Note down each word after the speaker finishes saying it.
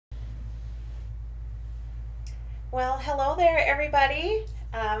Well, hello there, everybody.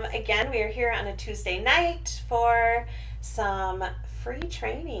 Again, we are here on a Tuesday night for some free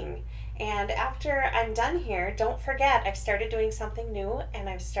training. And after I'm done here, don't forget, I've started doing something new and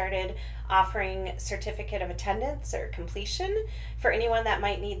I've started offering certificate of attendance or completion for anyone that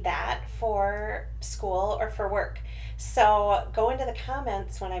might need that for school or for work. So go into the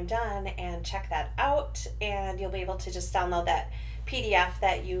comments when I'm done and check that out, and you'll be able to just download that PDF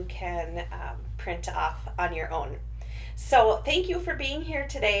that you can print off on your own. So thank you for being here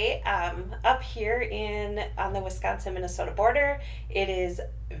today. Up here on the Wisconsin-Minnesota border, it is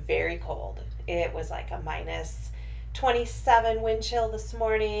very cold. It was like a minus 27 wind chill this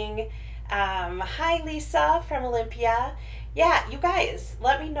morning. Hi Lisa from Olympia. Yeah, you guys,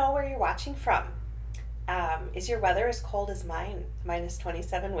 let me know where you're watching from. Is your weather as cold as mine? Minus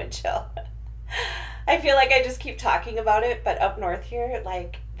 27 wind chill. I feel like I just keep talking about it, but up north here,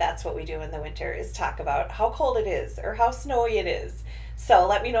 like, that's what we do in the winter, is talk about how cold it is or how snowy it is. So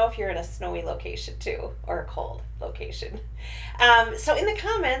let me know if you're in a snowy location too, or a cold location. So in the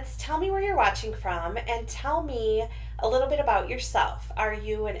comments, tell me where you're watching from and tell me a little bit about yourself. Are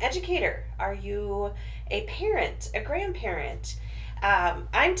you an educator? Are you a parent, a grandparent?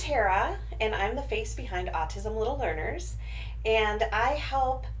 I'm Tara, and I'm the face behind Autism Little Learners, and I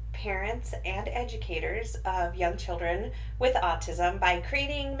help parents and educators of young children with autism by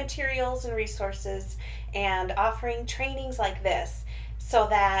creating materials and resources and offering trainings like this so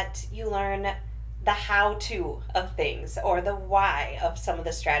that you learn the how-to of things or the why of some of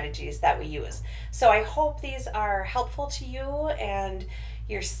the strategies that we use. So I hope these are helpful to you and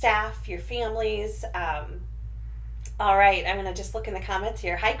your staff, your families. All right, I'm gonna just look in the comments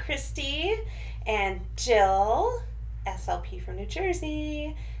here. Hi, Christy and Jill, SLP from New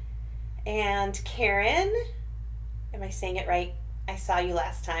Jersey. And Karen, am I saying it right? I saw you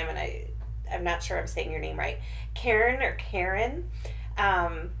last time and I'm not sure I'm saying your name right. Karen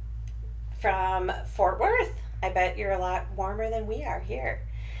from Fort Worth. I bet you're a lot warmer than we are here.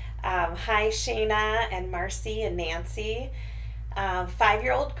 Hi, Shayna and Marcy and Nancy.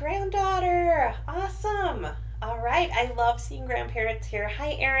 5-year-old granddaughter. Awesome. All right. I love seeing grandparents here.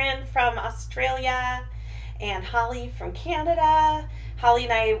 Hi, Erin from Australia and Holly from Canada. Holly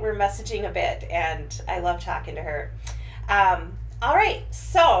and I were messaging a bit, and I love talking to her. All right,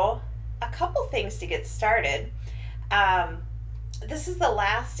 so a couple things to get started. This is the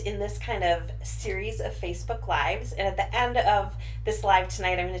last in this kind of series of Facebook Lives, and at the end of this live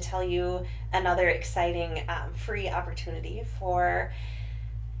tonight, I'm going to tell you another exciting free opportunity for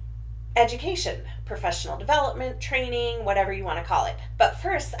education, professional development, training, whatever you want to call it. But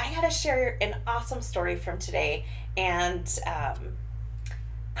first, I got to share an awesome story from today, and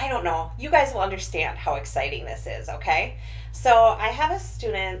I don't know, you guys will understand how exciting this is, okay? So I have a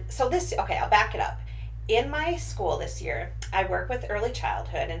student, okay, I'll back it up. In my school this year, I work with early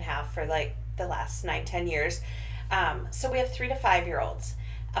childhood and have for like the last 9-10 years. So we have 3 to 5-year-olds.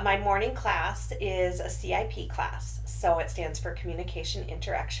 My morning class is a CIP class, so it stands for Communication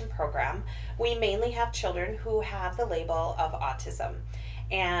Interaction Program. We mainly have children who have the label of autism,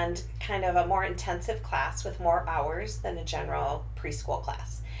 and kind of a more intensive class with more hours than a general preschool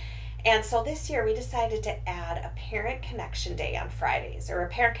class. And so this year we decided to add a parent connection day on Fridays, or a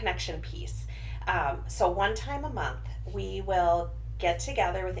parent connection piece. So one time a month we will get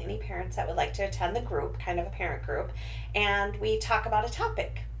together with any parents that would like to attend the group, kind of a parent group, and we talk about a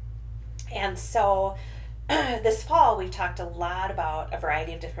topic. And so this fall we've talked a lot about a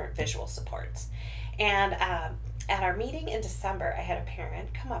variety of different visual supports. And at our meeting in December, I had a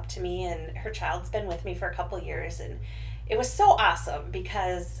parent come up to me, and her child's been with me for a couple years, and it was so awesome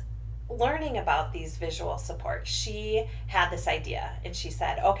because learning about these visual supports, she had this idea, and she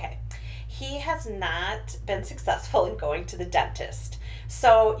said, okay, he has not been successful in going to the dentist.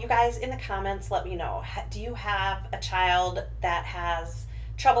 So you guys in the comments, let me know, do you have a child that has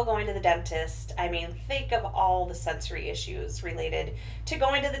trouble going to the dentist? I mean, think of all the sensory issues related to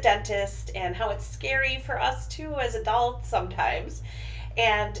going to the dentist and how it's scary for us too as adults sometimes.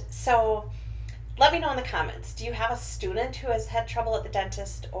 And so let me know in the comments, do you have a student who has had trouble at the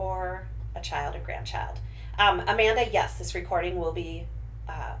dentist, or a child or grandchild? Amanda, yes, this recording will be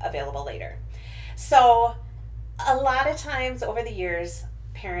available later. So a lot of times over the years,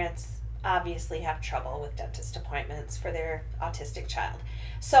 parents obviously have trouble with dentist appointments for their autistic child.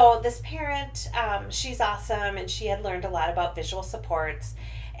 So this parent, she's awesome, and she had learned a lot about visual supports,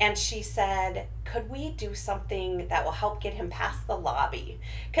 and she said, could we do something that will help get him past the lobby?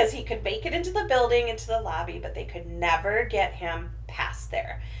 Because he could make it into the building, into the lobby, but they could never get him past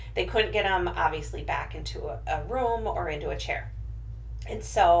there. They couldn't get him obviously back into a room or into a chair. And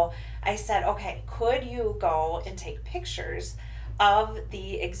so I said, okay, could you go and take pictures of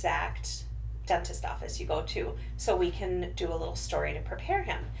the exact dentist office you go to so we can do a little story to prepare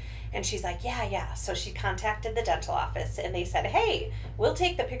him? And she's like, yeah, yeah. So she contacted the dental office and they said, hey, we'll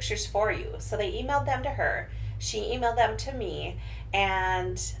take the pictures for you. So they emailed them to her. She emailed them to me,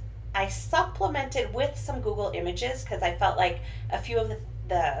 and I supplemented with some Google images because I felt like a few of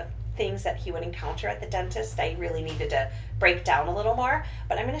the things that he would encounter at the dentist, I really needed to break down a little more.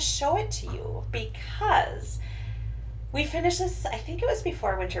 But I'm going to show it to you because we finished this, I think it was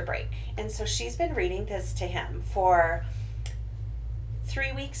before winter break. And so she's been reading this to him for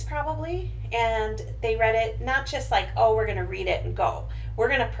 3 weeks probably. And they read it not just like, oh, we're going to read it and go. We're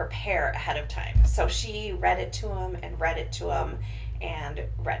going to prepare ahead of time. So she read it to him and read it to him and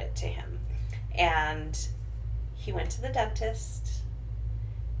read it to him. And he went to the dentist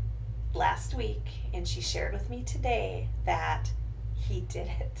last week, and she shared with me today that he did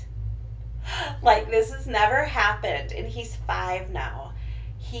it. Like, this has never happened, and he's 5 now.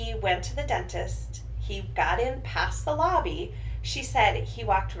 He went to the dentist. He got in past the lobby. She said he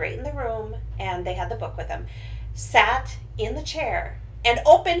walked right in the room, and they had the book with him, sat in the chair, and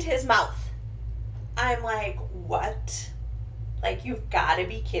opened his mouth. I'm like, what? Like, you've got to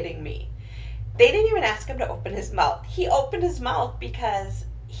be kidding me. They didn't even ask him to open his mouth. He opened his mouth because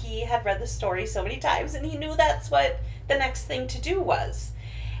he had read the story so many times, and he knew that's what the next thing to do was.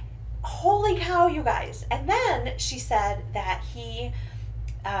 Holy cow, you guys. And then she said that he,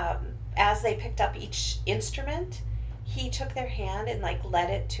 as they picked up each instrument, he took their hand and like led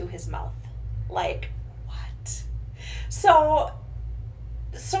it to his mouth. Like, what? So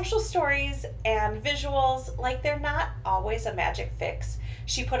social stories and visuals, like, they're not always a magic fix.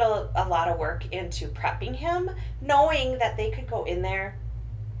 She put a lot of work into prepping him, knowing that they could go in there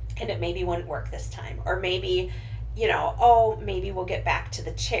and it maybe wouldn't work this time. Or maybe, you know, oh, maybe we'll get back to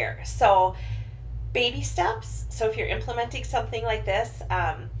the chair. So baby steps. So if you're implementing something like this,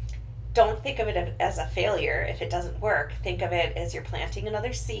 don't think of it as a failure if it doesn't work. Think of it as you're planting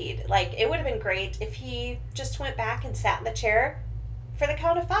another seed. Like, it would have been great if he just went back and sat in the chair for the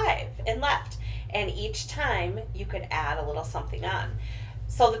count of 5 and left. And each time you could add a little something on.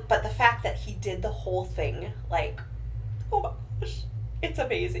 So, but the fact that he did the whole thing, like, oh my gosh, it's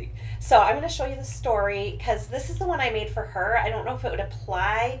amazing. So I'm going to show you the story because this is the one I made for her. I don't know if it would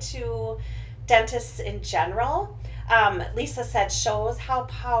apply to dentists in general. Lisa said shows how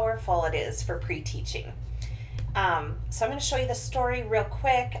powerful it is for pre-teaching. So I'm going to show you the story real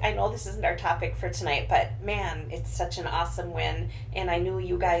quick. I know this isn't our topic for tonight, but man, it's such an awesome win, and I knew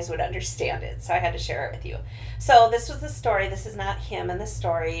you guys would understand it, so I had to share it with you. So this was the story. This is not him in the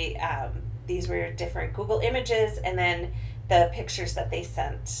story. These were different Google images and then the pictures that they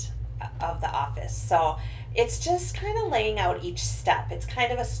sent of the office. So it's just kind of laying out each step. It's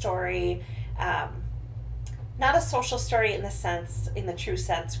kind of a story, not a social story in the true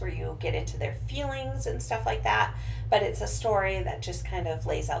sense where you get into their feelings and stuff like that, but it's a story that just kind of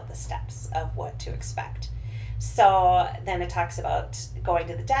lays out the steps of what to expect. So then it talks about going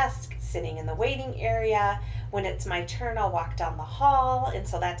to the desk, sitting in the waiting area. When it's my turn, I'll walk down the hall. And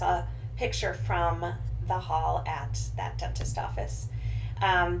so that's a picture from the hall at that dentist office.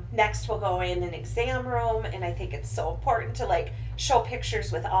 Next, we'll go in an exam room, and I think it's so important to like show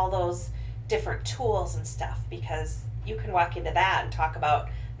pictures with all those different tools and stuff, because you can walk into that and talk about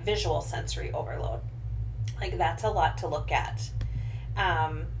visual sensory overload. Like, that's a lot to look at.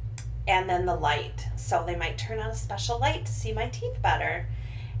 And then the light. So they might turn on a special light to see my teeth better.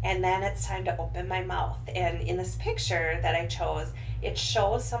 And then it's time to open my mouth. And in this picture that I chose, it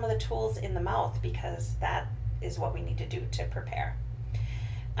shows some of the tools in the mouth because that is what we need to do to prepare.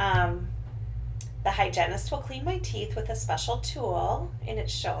 The hygienist will clean my teeth with a special tool, and it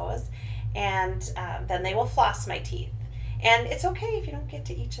shows. And then they will floss my teeth. And it's okay if you don't get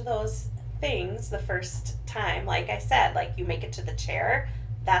to each of those things the first time. Like I said, like, you make it to the chair,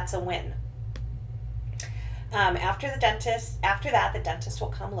 that's a win. After that, the dentist will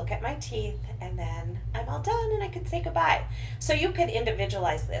come look at my teeth, and then I'm all done and I can say goodbye. So you could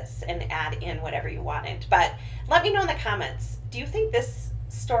individualize this and add in whatever you wanted. But let me know in the comments, do you think this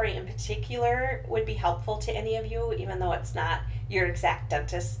story in particular would be helpful to any of you, even though it's not your exact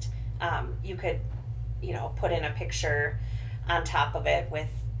dentist? You could, you know, put in a picture on top of it with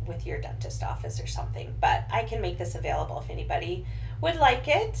your dentist office or something. But I can make this available if anybody would like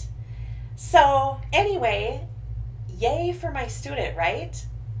it. So anyway, yay for my student, right?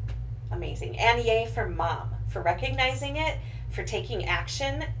 Amazing. And yay for mom for recognizing it, for taking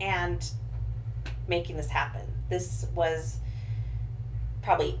action and making this happen. This was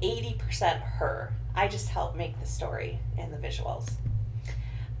probably 80% her. I just helped make the story and the visuals.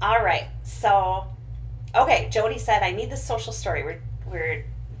 All right. So, okay, Jody said, I need the social story. We're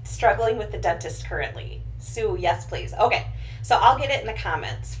struggling with the dentist currently. Sue, yes, please. Okay. So I'll get it in the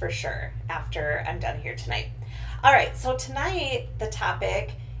comments for sure after I'm done here tonight. All right. So tonight, the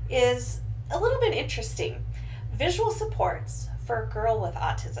topic is a little bit interesting. Visual supports for a girl with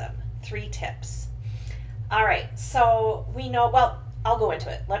autism. 3 tips. All right. So we know, well, I'll go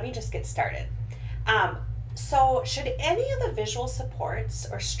into it. Let me just get started. So should any of the visual supports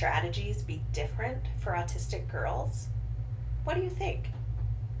or strategies be different for autistic girls? What do you think?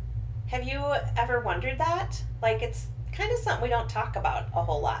 Have you ever wondered that? Like, it's kind of something we don't talk about a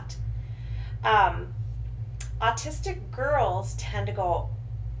whole lot. Autistic girls tend to go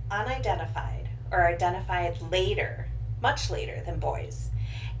unidentified or identified later, much later than boys.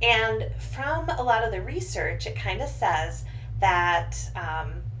 And from a lot of the research, it kind of says that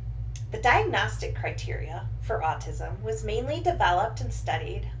the diagnostic criteria for autism was mainly developed and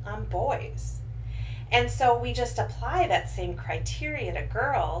studied on boys. And so we just apply that same criteria to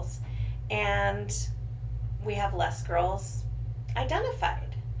girls, and we have less girls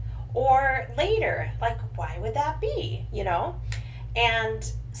identified. Or later, like, why would that be, you know?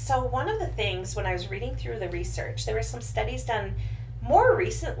 And so one of the things, when I was reading through the research, there were some studies done more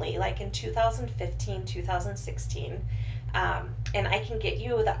recently, like in 2015, 2016, and I can get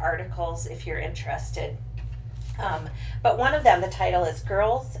you the articles if you're interested. But one of them, the title is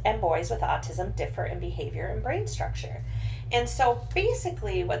Girls and Boys with Autism Differ in Behavior and Brain Structure. And so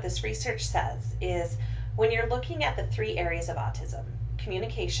basically what this research says is when you're looking at the 3 areas of autism,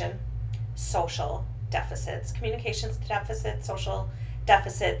 communication, social deficits, communications deficits, social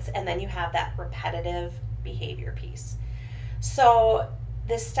deficits, and then you have that repetitive behavior piece. So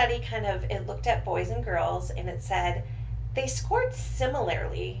this study it looked at boys and girls, and it said they scored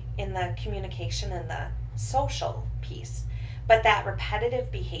similarly in the communication and the social piece, but that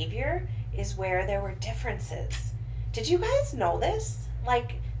repetitive behavior is where there were differences. Did you guys know this?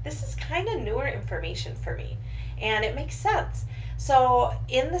 Like, this is kind of newer information for me, and it makes sense. So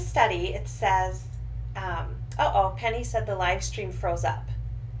in the study, it says, Penny said the live stream froze up.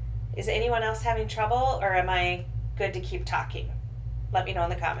 Is anyone else having trouble, or am I good to keep talking? Let me know in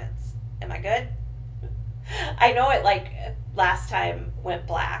the comments. Am I good? I know it, like, last time went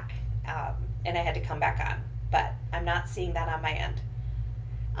black, and I had to come back on, but I'm not seeing that on my end.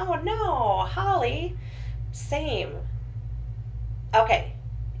 Oh no, Holly, same. Okay,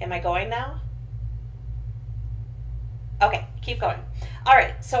 am I going now? Okay, keep going. All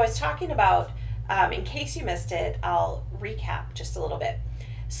right, so I was talking about, in case you missed it, I'll recap just a little bit.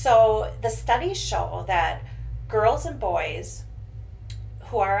 So the studies show that girls and boys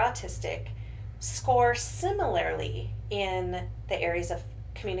who are autistic score similarly in the areas of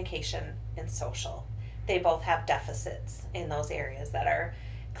communication and social. They both have deficits in those areas that are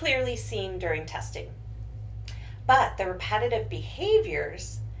clearly seen during testing. But the repetitive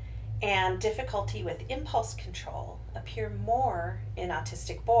behaviors and difficulty with impulse control appear more in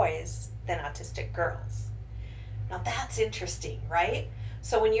autistic boys than autistic girls. Now that's interesting, right?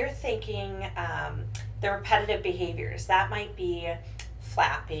 So when you're thinking the repetitive behaviors, that might be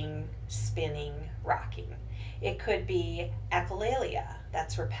flapping, spinning, rocking. It could be echolalia,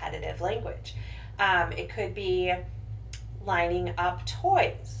 that's repetitive language. It could be lining up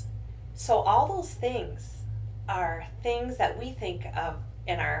toys. So all those things are things that we think of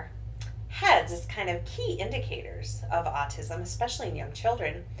in our heads as kind of key indicators of autism, especially in young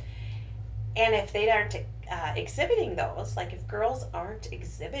children. And if they aren't exhibiting those, like if girls aren't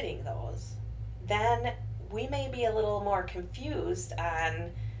exhibiting those, then we may be a little more confused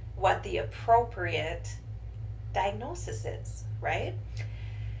on what the appropriate diagnosis is, right?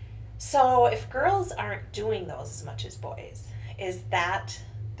 So if girls aren't doing those as much as boys, is that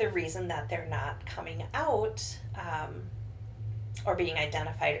the reason that they're not coming out or being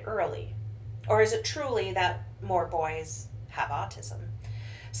identified early? Or is it truly that more boys have autism?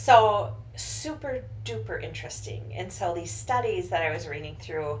 So super duper interesting. And so these studies that I was reading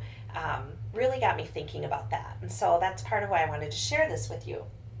through really got me thinking about that. And so that's part of why I wanted to share this with you.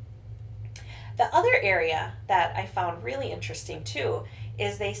 The other area that I found really interesting too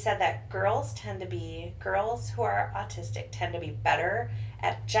is they said that girls who are autistic tend to be better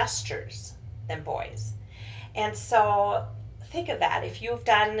at gestures than boys. And so think of that. If you've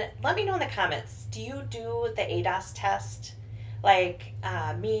done, let me know in the comments, do you do the ADOS test? Like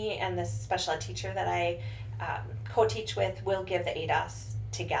me and this special ed teacher that I co-teach with will give the ADOS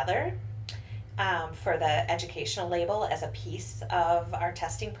together for the educational label as a piece of our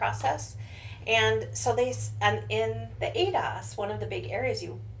testing process. And so and in the ADOS, one of the big areas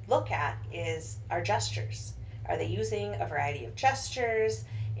you look at is our gestures. Are they using a variety of gestures?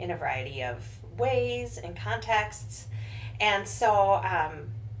 in a variety of ways and contexts. And so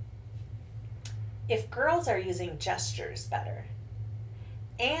if girls are using gestures better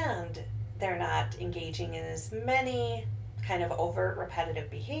and they're not engaging in as many kind of overt repetitive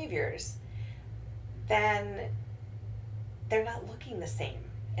behaviors, then they're not looking the same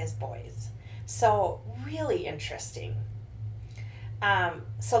as boys. So really interesting.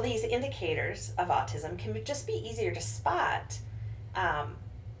 So these indicators of autism can just be easier to spot.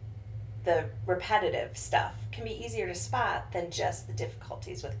 The repetitive stuff can be easier to spot than just the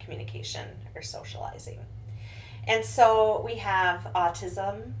difficulties with communication or socializing. And so we have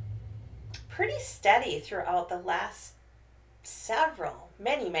autism pretty steady throughout the last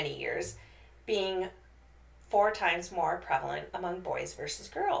many years, being 4 times more prevalent among boys versus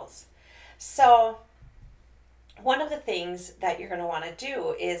girls. So one of the things that you're going to want to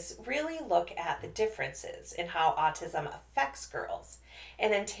do is really look at the differences in how autism affects girls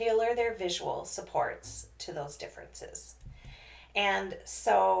and then tailor their visual supports to those differences. And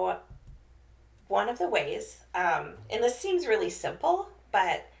so one of the ways, and this seems really simple,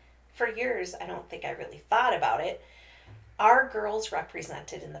 but for years I don't think I really thought about it, are girls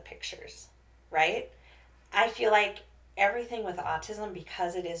represented in the pictures, right? I feel like everything with autism,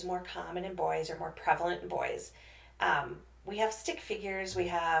 because it is more common in boys or more prevalent in boys, we have stick figures, we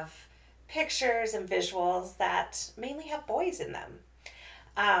have pictures and visuals that mainly have boys in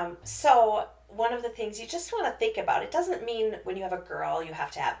them. So one of the things you just want to think about, it doesn't mean when you have a girl you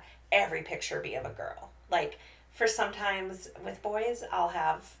have to have every picture be of a girl. Like for sometimes with boys, I'll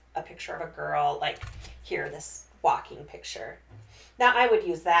have a picture of a girl, like here, this walking picture. Now I would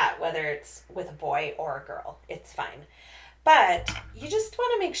use that whether it's with a boy or a girl, it's fine. But you just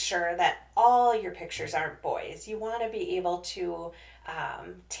want to make sure that all your pictures aren't boys. You want to be able to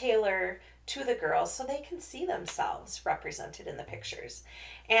tailor to the girls so they can see themselves represented in the pictures.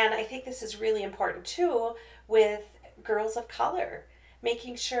 And I think this is really important too with girls of color,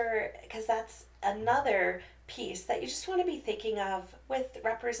 making sure, because that's another piece that you just want to be thinking of with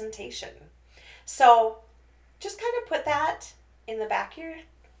representation. So just kind of put that in the back of your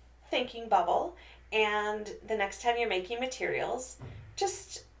thinking bubble, and the next time you're making materials,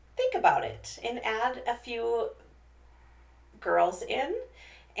 just think about it and add a few girls in,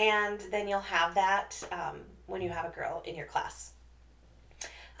 and then you'll have that when you have a girl in your class.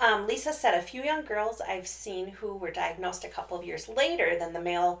 Lisa said, a few young girls I've seen who were diagnosed a couple of years later than the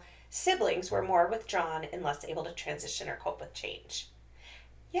male siblings were more withdrawn and less able to transition or cope with change.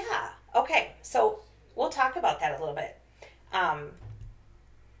 Yeah, okay, so we'll talk about that a little bit.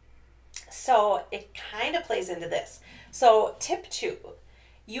 So it kind of plays into this. So tip 2,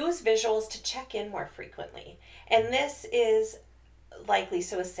 use visuals to check in more frequently. And this is, like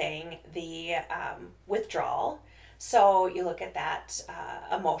Lisa was saying, the withdrawal. So you look at that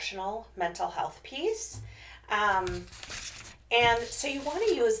emotional, mental health piece. And so you want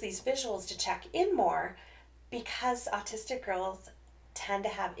to use these visuals to check in more because autistic girls tend to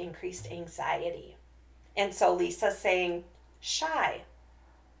have increased anxiety. And so Lisa's saying shy,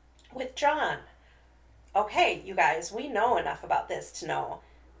 withdrawn. Okay, you guys, we know enough about this to know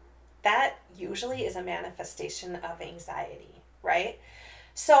that usually is a manifestation of anxiety, right?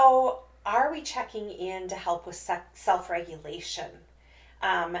 So are we checking in to help with self-regulation?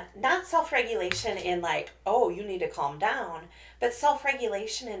 Not self-regulation in like, oh, you need to calm down, but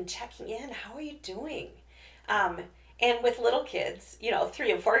self-regulation in checking in. How are you doing? And with little kids, 3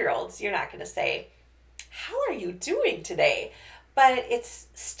 and 4-year-olds, you're not going to say, how are you doing today? But it's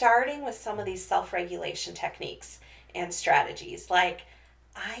starting with some of these self-regulation techniques and strategies, like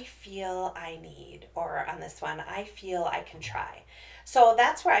I feel I need, or on this one, I feel I can try. So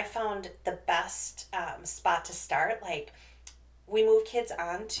that's where I found the best spot to start. Like we move kids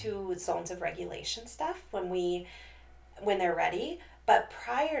on to zones of regulation stuff when they're ready. But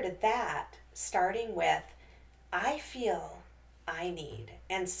prior to that, starting with I feel I need.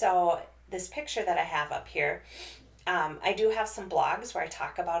 And so this picture that I have up here, I do have some blogs where I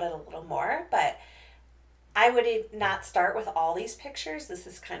talk about it a little more, but I would not start with all these pictures. This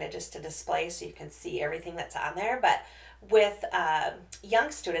is kind of just a display so you can see everything that's on there. But with a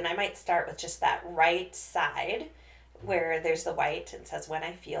young student, I might start with just that right side where there's the white and says, when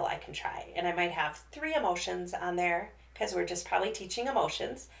I feel I can try. And I might have 3 emotions on there because we're just probably teaching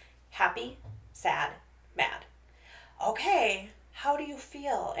emotions. Happy, sad, mad. Okay, how do you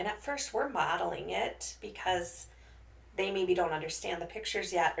feel? And at first we're modeling it because they maybe don't understand the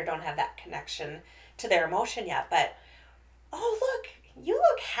pictures yet or don't have that connection to their emotion yet. But, oh, look, you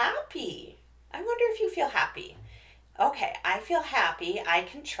look happy. I wonder if you feel happy. Okay, I feel happy. I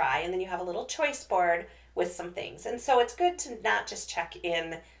can try. And then you have a little choice board with some things. And so it's good to not just check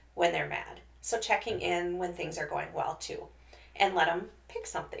in when they're mad. So checking in when things are going well too. And let them pick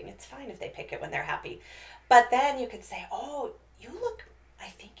something. It's fine if they pick it when they're happy. But then you could say, oh, I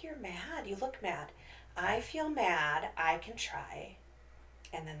think you're mad. You look mad. I feel mad. I can try.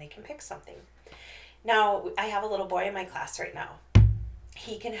 And then they can pick something. Now, I have a little boy in my class right now.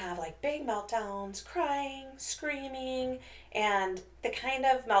 He can have like big meltdowns, crying, screaming, and the kind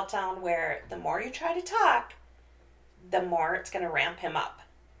of meltdown where the more you try to talk, the more it's going to ramp him up.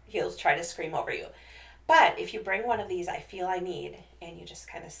 He'll try to scream over you. But if you bring one of these, I feel I need, and you just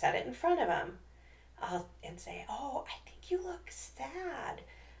kind of set it in front of him and say, oh, I think you look sad.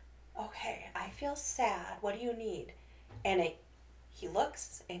 Okay, I feel sad. What do you need? And he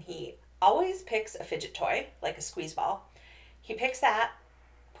looks, and he always picks a fidget toy, like a squeeze ball. He picks that,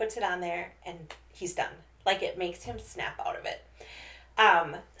 puts it on there, and he's done. Like, it makes him snap out of it.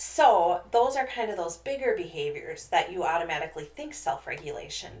 So those are kind of those bigger behaviors that you automatically think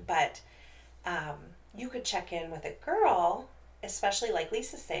self-regulation. But you could check in with a girl, especially like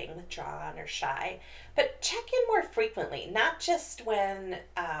Lisa's saying, withdrawn or shy, but check in more frequently, not just when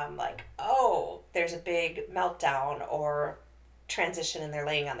like, oh, there's a big meltdown or transition and they're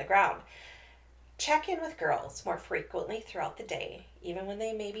laying on the ground. Check in with girls more frequently throughout the day, even when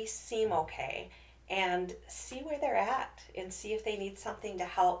they maybe seem okay, and see where they're at and see if they need something to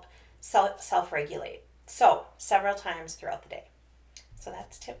help self-regulate. So, several times throughout the day. So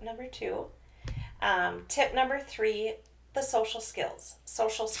that's tip number 2. Tip number 3, the social skills.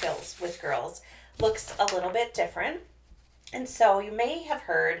 Social skills with girls looks a little bit different. And so you may have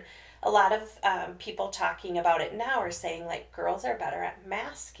heard a lot of people talking about it now, or saying like girls are better at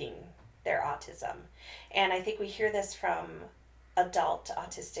masking their autism. And I think we hear this from adult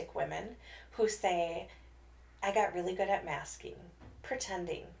autistic women who say, I got really good at masking,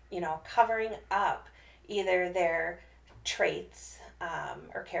 pretending, covering up either their traits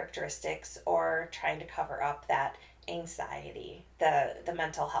or characteristics, or trying to cover up that anxiety, the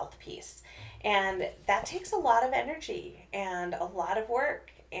mental health piece. And that takes a lot of energy and a lot of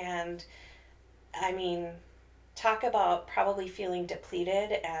work. And I mean, talk about probably feeling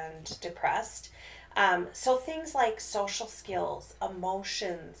depleted and depressed. So things like social skills,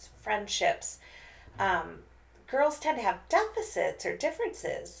 emotions, friendships, girls tend to have deficits or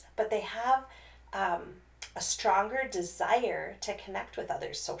differences, but they have a stronger desire to connect with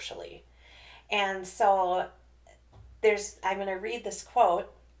others socially. And so I'm going to read this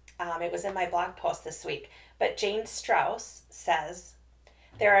quote. It was in my blog post this week, but Jane Strauss says,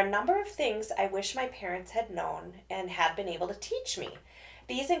 there are a number of things I wish my parents had known and had been able to teach me.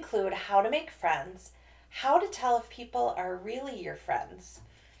 These include how to make friends, how to tell if people are really your friends,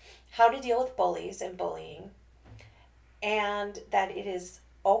 how to deal with bullies and bullying, and that it is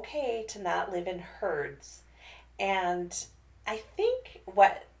okay to not live in herds. And I think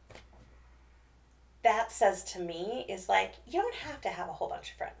what that says to me is like, you don't have to have a whole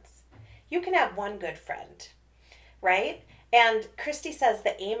bunch of friends. You can have one good friend, right? And Christy says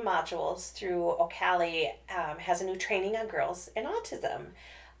the AIM modules through Ocali has a new training on girls and autism.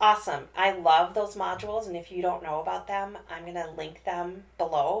 Awesome. I love those modules. And if you don't know about them, I'm going to link them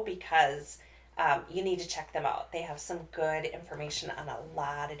below, because you need to check them out. They have some good information on a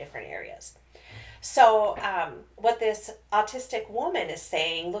lot of different areas. So what this autistic woman is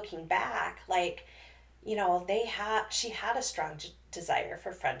saying, looking back, like, she had a strong desire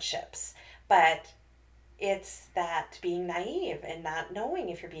for friendships, but it's that being naive and not knowing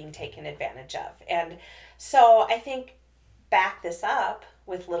if you're being taken advantage of. And so I think back this up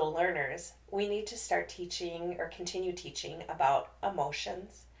with little learners, we need to start teaching or continue teaching about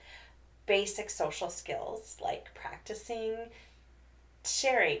emotions, basic social skills like practicing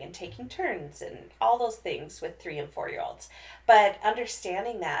sharing and taking turns and all those things with 3 and 4-year-olds. But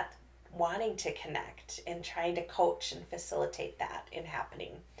understanding that, wanting to connect and trying to coach and facilitate that in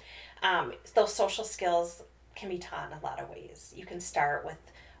happening. Those social skills can be taught in a lot of ways. You can start with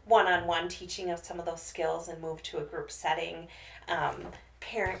one-on-one teaching of some of those skills and move to a group setting,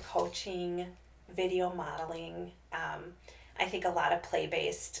 parent coaching, video modeling. I think a lot of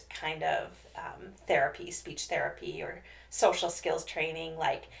play-based kind of therapy, speech therapy, or social skills training,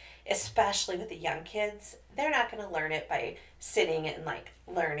 like especially with the young kids, they're not going to learn it by sitting and like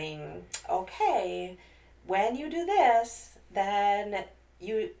learning, okay, when you do this, then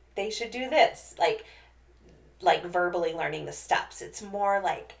they should do this, like verbally learning the steps. It's more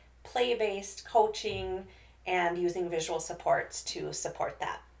like play-based coaching and using visual supports to support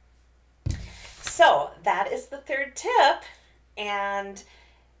that. So that is the 3rd tip. And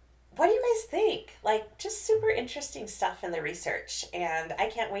what do you guys think? Like, just super interesting stuff in the research. And I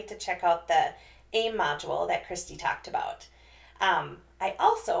can't wait to check out the AIM module that Christy talked about. I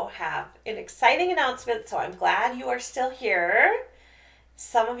also have an exciting announcement, so I'm glad you are still here.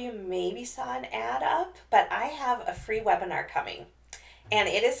 Some of you maybe saw an ad up, but I have a free webinar coming. And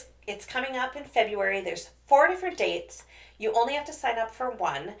it's coming up in February. There's 4 different dates. You only have to sign up for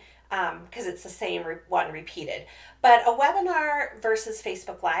one because it's the same one repeated. But a webinar versus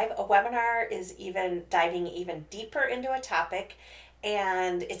Facebook Live, a webinar is diving even deeper into a topic,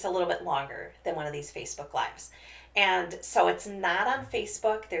 and it's a little bit longer than one of these Facebook Lives. And so it's not on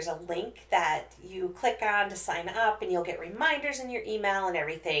Facebook. There's a link that you click on to sign up, and you'll get reminders in your email and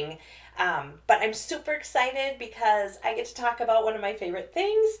everything. But I'm super excited because I get to talk about one of my favorite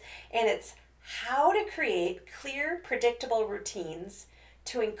things, and it's how to create clear, predictable routines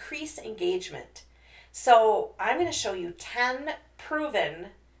to increase engagement. So I'm going to show you 10 proven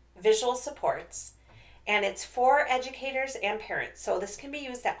visual supports, and it's for educators and parents. So this can be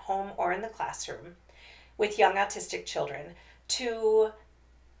used at home or in the classroom with young autistic children to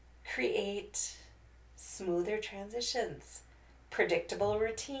create smoother transitions, predictable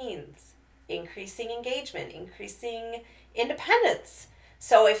routines, increasing engagement, increasing independence.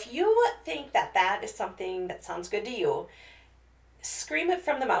 So if you think that that is something that sounds good to you, scream it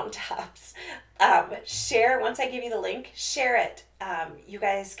from the mountaintops. Share, once I give you the link, share it. You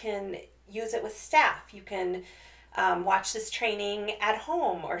guys can use it with staff. You can watch this training at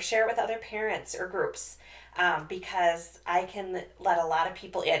home or share it with other parents or groups. Because I can let a lot of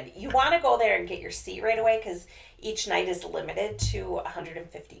people in. You want to go there and get your seat right away because each night is limited to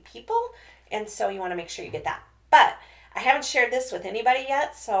 150 people. And so you want to make sure you get that. But I haven't shared this with anybody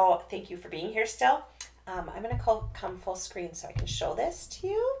yet, so thank you for being here still. I'm going to come full screen so I can show this to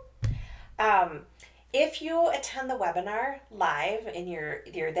you. If you attend the webinar live and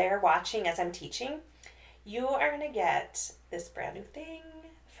you're there watching as I'm teaching, you are going to get this brand new thing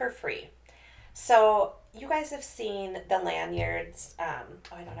for free. So you guys have seen the lanyards. I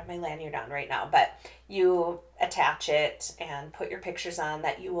don't have my lanyard on right now, but you attach it and put your pictures on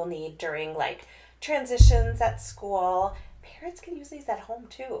that you will need during like transitions at school. Parents can use these at home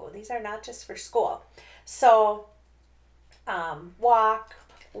too. These are not just for school. So walk,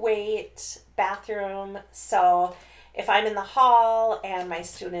 wait, bathroom. So if I'm in the hall and my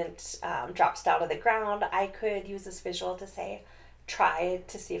student drops down to the ground, I could use this visual to say, try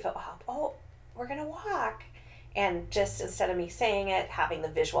to see if it will help. Oh, we're going to walk. And just instead of me saying it, having the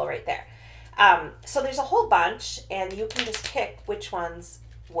visual right there. So there's a whole bunch, and you can just pick which ones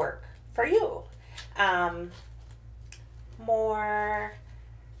work for you.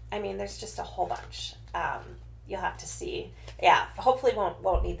 There's just a whole bunch. You'll have to see. Yeah, hopefully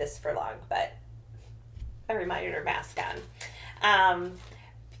won't need this for long, but a reminder to mask on.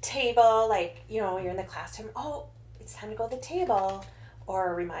 Table, like, you're in the classroom. Oh, it's time to go to the table.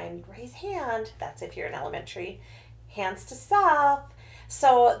 Or raise hand. That's if you're in elementary. Hands to self.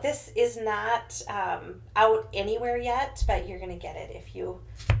 So this is not out anywhere yet, but you're going to get it if you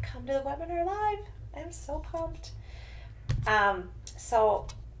come to the webinar live. I'm so pumped. So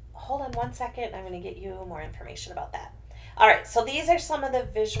hold on one second. I'm going to get you more information about that. All right, so these are some of the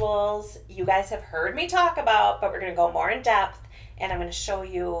visuals you guys have heard me talk about, but we're going to go more in depth, and I'm going to show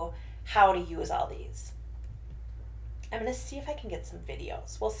you how to use all these. I'm going to see if I can get some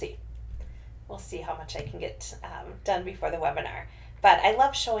videos. We'll see. We'll see how much I can get done before the webinar. But I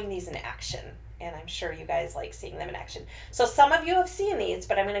love showing these in action, and I'm sure you guys like seeing them in action. So some of you have seen these,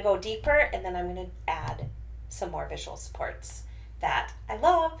 but I'm going to go deeper, and then I'm going to add some more visual supports that I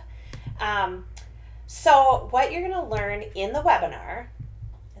love. So what you're going to learn in the webinar,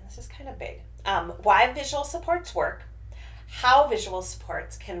 and this is kind of big, why visual supports work, how visual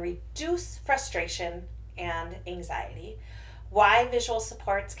supports can reduce frustration and anxiety, why visual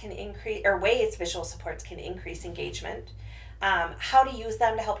supports can increase, or ways visual supports can increase engagement, how to use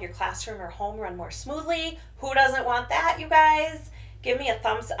them to help your classroom or home run more smoothly. Who doesn't want that, you guys? Give me a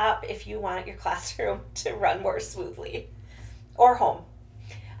thumbs up if you want your classroom to run more smoothly, or home.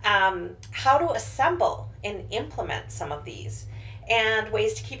 How to assemble and implement some of these, and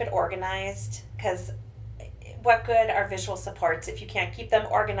ways to keep it organized, because what good are visual supports if you can't keep them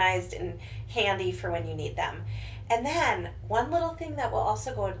organized and handy for when you need them? And then one little thing that we'll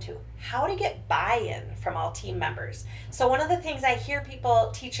also go into, how to get buy-in from all team members. So one of the things I hear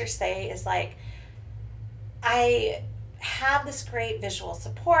teachers say is like, I have this great visual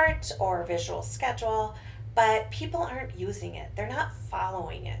support or visual schedule, but people aren't using it. They're not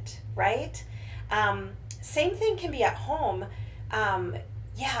following it, right? Same thing can be at home.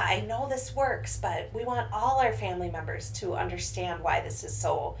 Yeah, I know this works, but we want all our family members to understand why this is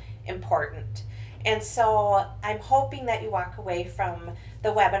so important. And so I'm hoping that you walk away from the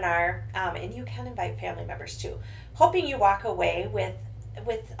webinar, and you can invite family members too, hoping you walk away with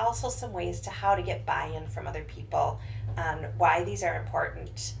also some ways to how to get buy-in from other people on why these are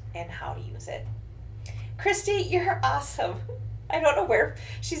important and how to use it. Christy, you're awesome. I don't know where,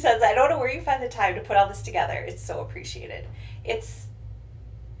 she says, I don't know where you find the time to put all this together. It's so appreciated.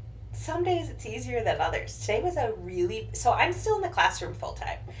 Some days it's easier than others. Today was so I'm still in the classroom full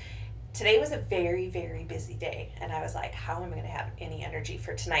time. Today was a very, very busy day, and I was like, how am I going to have any energy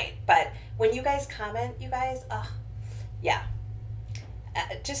for tonight? But when you guys comment, you guys, yeah.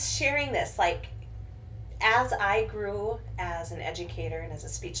 Just sharing this, like, as I grew as an educator and as a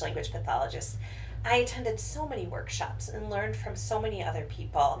speech language pathologist, I attended so many workshops and learned from so many other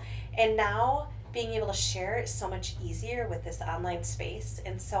people. And now being able to share is so much easier with this online space.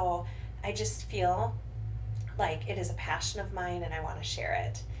 And so I just feel like it is a passion of mine and I want to share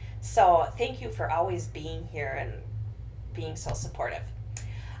it. So thank you for always being here and being so supportive.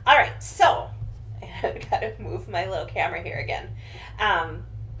 All right, so I gotta move my little camera here again.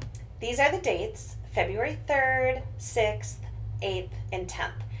 These are the dates, February 3rd, 6th, 8th, and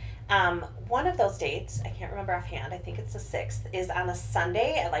 10th. One of those dates, I can't remember offhand, I think it's the 6th, is on a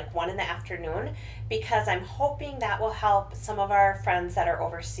Sunday at like 1 in the afternoon, because I'm hoping that will help some of our friends that are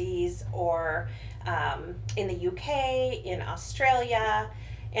overseas or in the UK, in Australia,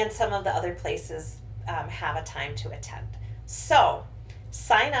 and some of the other places have a time to attend. So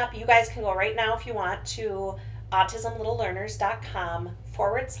sign up. You guys can go right now if you want to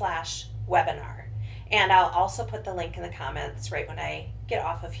autismlittlelearners.com/webinar. And I'll also put the link in the comments right when I get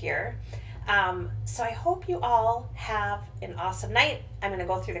off of here. So I hope you all have an awesome night. I'm going to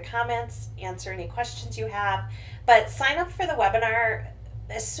go through the comments, answer any questions you have, but sign up for the webinar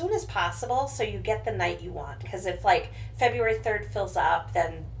as soon as possible so you get the night you want. Because if like February 3rd fills up,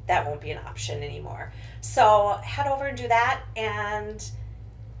 then that won't be an option anymore. So head over and do that. And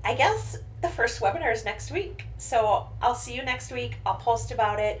I guess the first webinar is next week. So I'll see you next week. I'll post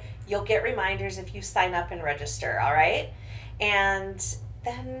about it. You'll get reminders if you sign up and register, all right? And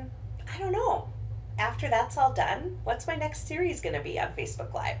then, I don't know, after that's all done, what's my next series going to be on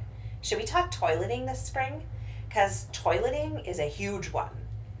Facebook Live? Should we talk toileting this spring? Because toileting is a huge one.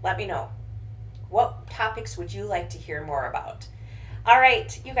 Let me know. What topics would you like to hear more about? All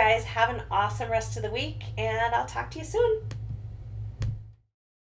right, you guys have an awesome rest of the week, and I'll talk to you soon.